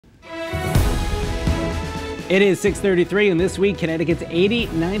It is 6:33, and this week, Connecticut's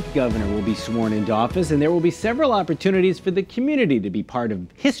 89th governor will be sworn into office, and there will be several opportunities for the community to be part of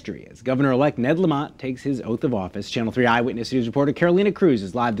history as Governor-elect Ned Lamont takes his oath of office. Channel 3 Eyewitness News reporter Carolina Cruz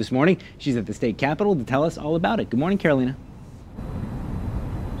is live this morning. She's at the state capitol to tell us all about it. Good morning, Carolina.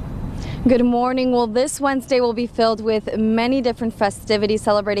 Good morning. Well, this Wednesday will be filled with many different festivities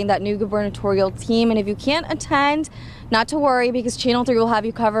celebrating that new gubernatorial team. And if you can't attend, not to worry, because Channel 3 will have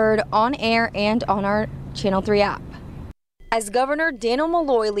you covered on air and on our Channel 3 app. As Governor Daniel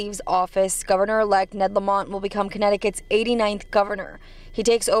Malloy leaves office, Governor-elect Ned Lamont will become Connecticut's 89th governor. He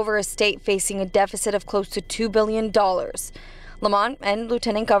takes over a state facing a deficit of close to $2 billion. Lamont and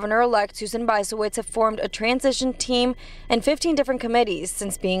Lieutenant Governor-elect Susan Bisowitz have formed a transition team and 15 different committees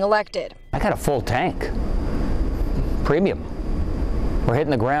since being elected. I got a full tank. Premium. We're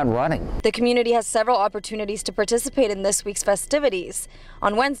hitting the ground running. The community has several opportunities to participate in this week's festivities.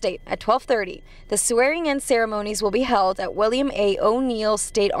 On Wednesday at 12:30, the swearing-in ceremonies will be held at William A. O'Neill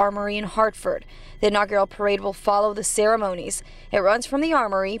State Armory in Hartford. The inaugural parade will follow the ceremonies. It runs from the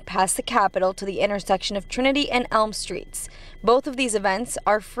Armory past the Capitol to the intersection of Trinity and Elm Streets. Both of these events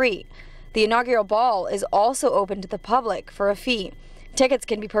are free. The inaugural ball is also open to the public for a fee. Tickets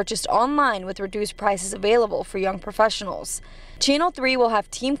can be purchased online with reduced prices available for young professionals. Channel 3 will have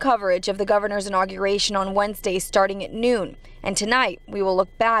team coverage of the governor's inauguration on Wednesday starting at noon. And tonight, we will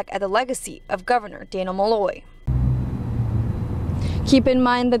look back at the legacy of Governor Daniel Malloy. Keep in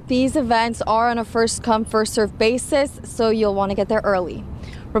mind that these events are on a first-come, first-served basis, so you'll want to get there early.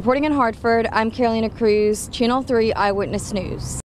 Reporting in Hartford, I'm Carolina Cruz, Channel 3 Eyewitness News.